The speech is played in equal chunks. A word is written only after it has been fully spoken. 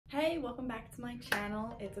Hey, welcome back to my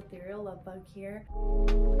channel. It's Ethereallovebug here.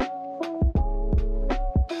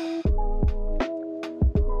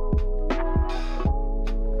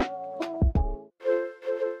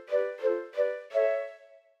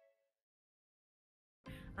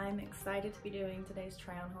 I'm excited to be doing today's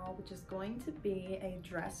try on haul, which is going to be a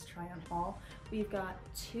dress try on haul. We've got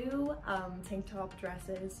two tank top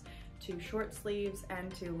dresses, two short sleeves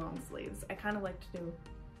and two long sleeves. I kind of like to do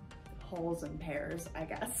hauls in pairs, I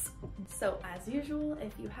guess. So as usual,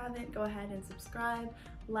 if you haven't, go ahead and subscribe,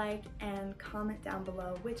 like, and comment down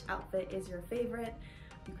below which outfit is your favorite.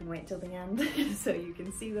 You can wait till the end so you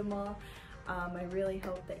can see them all. I really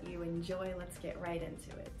hope that you enjoy. Let's get right into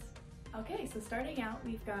it. Okay, so starting out,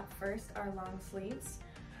 we've got first our long sleeves.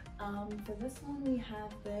 For this one, we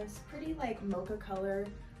have this pretty like mocha color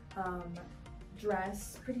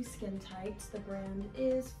dress, pretty skin tight. The brand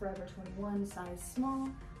is Forever 21, size small.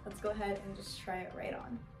 Let's go ahead and just try it right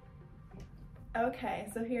on. Okay,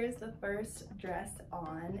 so here's the first dress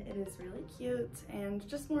on. It is really cute and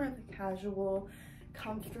just more of a casual,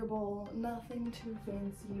 comfortable, nothing too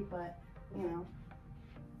fancy, but you know,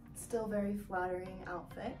 still very flattering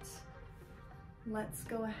outfit. Let's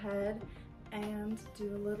go ahead and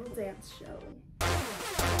do a little dance show.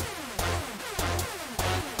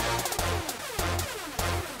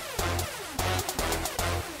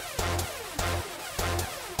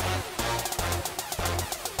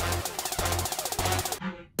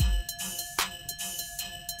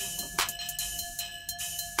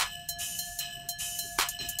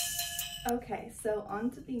 Okay, so on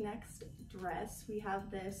to the next dress. We have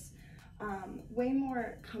this way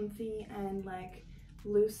more comfy and like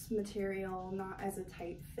loose material, not as a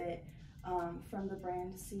tight fit, from the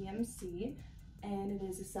brand CMC, and it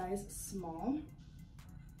is a size small.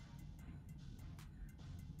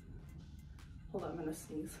 Hold on, I'm gonna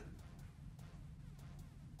sneeze.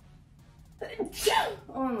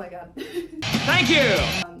 Oh my god. Thank you!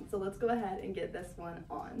 So let's go ahead and get this one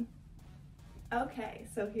on. Okay,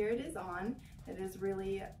 so here it is on. It is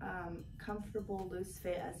really comfortable, loose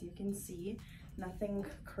fit, as you can see. Nothing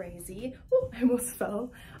crazy. Ooh, I almost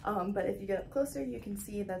fell. But if you get up closer, you can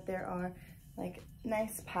see that there are like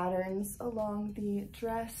nice patterns along the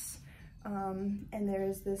dress. And there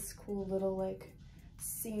is this cool little like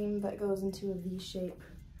seam that goes into a V shape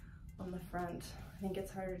on the front. I think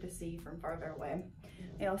it's harder to see from farther away.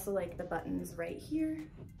 I also like the buttons right here.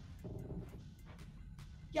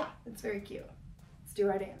 Yeah, it's very cute. Let's do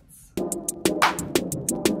our dance.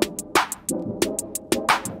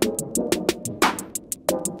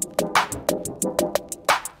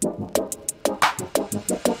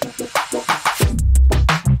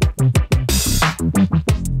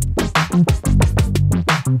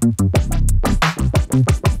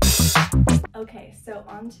 Okay, so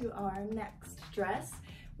on to our next dress.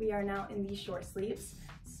 We are now in the short sleeves.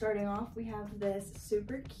 Starting off, we have this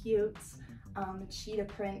super cute cheetah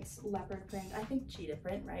print, leopard print, I think cheetah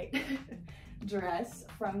print, right? dress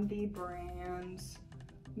from the brand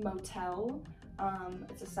Motel.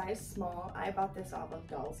 It's a size small. I bought this off of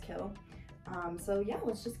Dolls Kill. So yeah,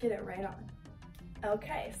 let's just get it right on.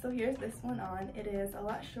 Okay, so here's this one on. It is a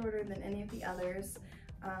lot shorter than any of the others,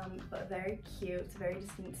 but very cute, very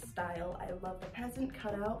distinct style. I love the peasant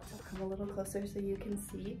cutout. I'll come a little closer so you can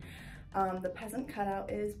see. The peasant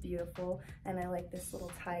cutout is beautiful, and I like this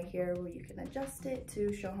little tie here where you can adjust it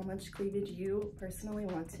to show how much cleavage you personally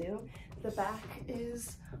want to. The back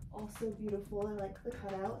is also beautiful. I like the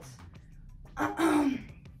cutout.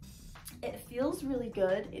 It feels really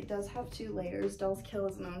good. It does have two layers. Dolls Kill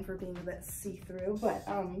is known for being a bit see-through, but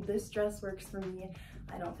this dress works for me.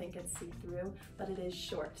 I don't think it's see-through, but it is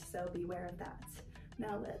short, so beware of that.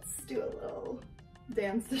 Now let's do a little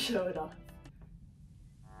dance to show it off.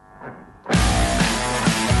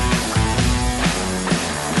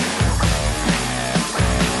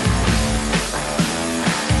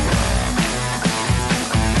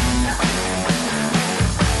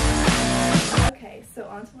 Okay, so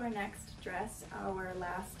on to our next dress, our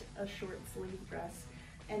last short sleeve dress,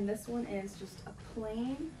 and this one is just a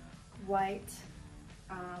plain white,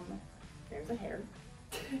 there's a hair,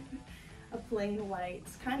 a plain white,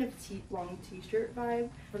 kind of long t-shirt vibe.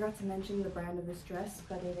 Forgot to mention the brand of this dress,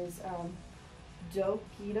 but it is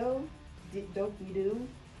Doki Doo.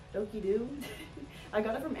 I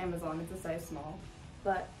got it from Amazon. It's a size small,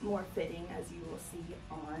 but more fitting, as you will see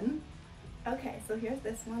on. Okay, so here's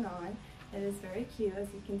this one on. It is very cute, as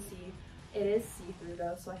you can see. It is see-through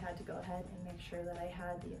though, so I had to go ahead and make sure that I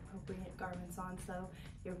had the appropriate garments on so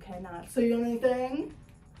you cannot see anything.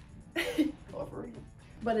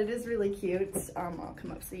 But it is really cute. I'll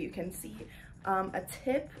come up so you can see A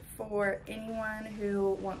tip for anyone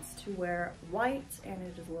who wants to wear white and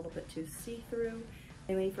it is a little bit too see-through,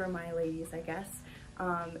 mainly for my ladies, I guess,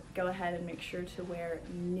 go ahead and make sure to wear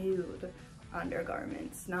nude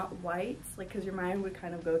undergarments, not white, like, because your mind would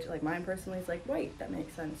kind of go to, like, mine personally is like white, that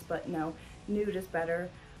makes sense, but no, nude is better.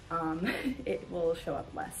 It will show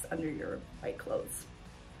up less under your white clothes.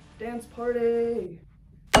 Dance party!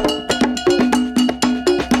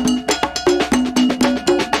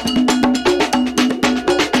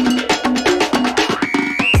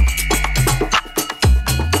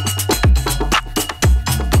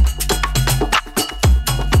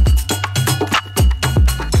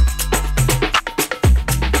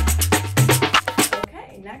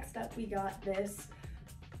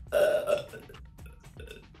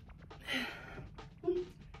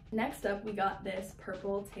 Next up we got this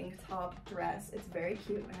purple tank top dress. It's very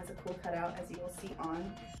cute. It has a cool cutout, as you will see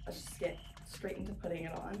on. Let's just get straight into putting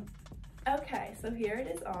it on. Okay, so here it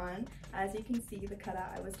is on. As you can see, the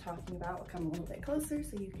cutout I was talking about will come a little bit closer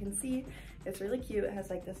so you can see. It's really cute. It has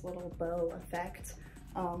like this little bow effect,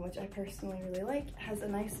 which I personally really like. It has a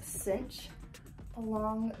nice cinch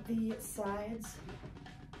along the sides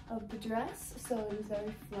of the dress, so it is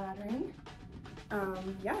very flattering.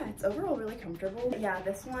 Yeah, it's overall really comfortable. Yeah,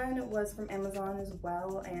 this one was from Amazon as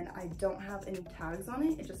well, and I don't have any tags on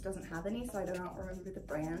it. It just doesn't have any, so I do not remember the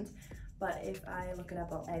brand. But if I look it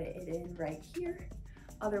up, I'll edit it in right here.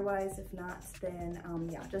 Otherwise, if not, then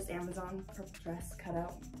yeah, just Amazon purple dress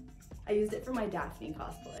cutout. I used it for my Daphne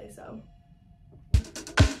cosplay, so.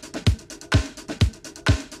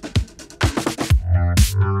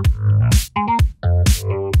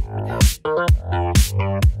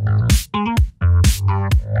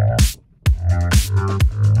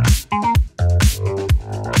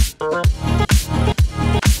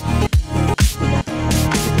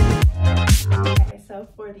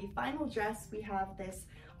 Dress, we have this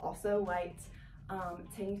also white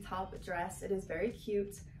tank top dress. It is very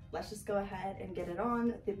cute. Let's just go ahead and get it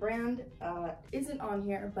on. The brand isn't on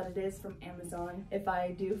here, but it is from Amazon. If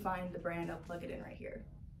I do find the brand, I'll plug it in right here.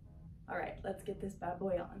 All right, let's get this bad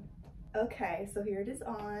boy on. Okay, so here it is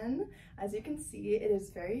on. As you can see, it is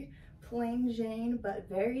very plain Jane, but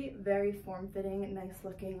very, very form-fitting and nice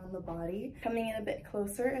looking on the body. Coming in a bit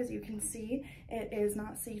closer, as you can see, it is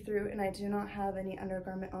not see-through, and I do not have any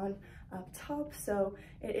undergarment on up top, so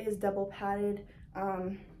it is double padded.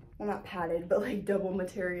 Well, not padded, but like double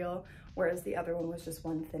material, whereas the other one was just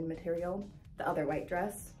one thin material, the other white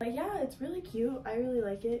dress. But yeah, it's really cute. I really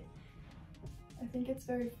like it. I think it's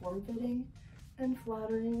very form-fitting and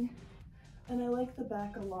flattering, and I like the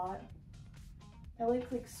back a lot. I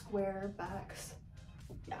like square backs.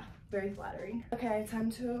 Yeah, very flattering. Okay,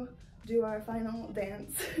 time to do our final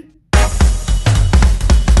dance. 1,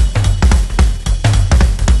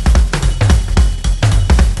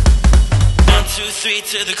 2, 3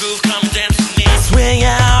 to the groove, come dance with me. Swing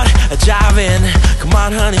out, jive in. Come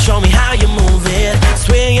on, honey, show me how you move it.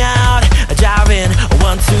 Swing out, jive in.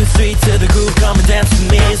 1, 2, 3 to the groove, come and dance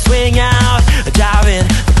with me. Swing out, jive in.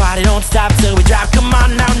 The party don't stop till we drop. Come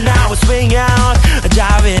on now, swing out,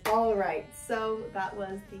 jive in. All right, so that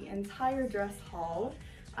was the entire dress haul.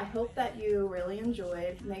 I hope that you really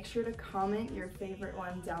enjoyed. Make sure to comment your favorite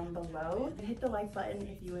one down below. And hit the like button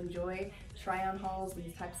if you enjoy try-on hauls,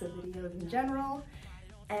 these types of videos in general.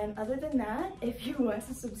 And other than that, if you want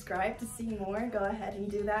to subscribe to see more, go ahead and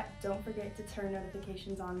do that. Don't forget to turn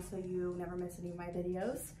notifications on so you never miss any of my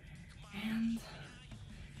videos. And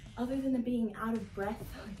other than being out of breath,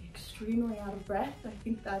 like extremely out of breath, I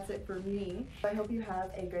think that's it for me. I hope you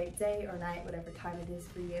have a great day or night, whatever time it is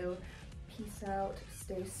for you. Peace out,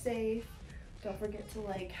 stay safe. Don't forget to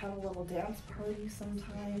like have a little dance party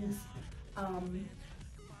sometimes.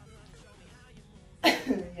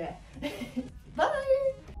 Yeah.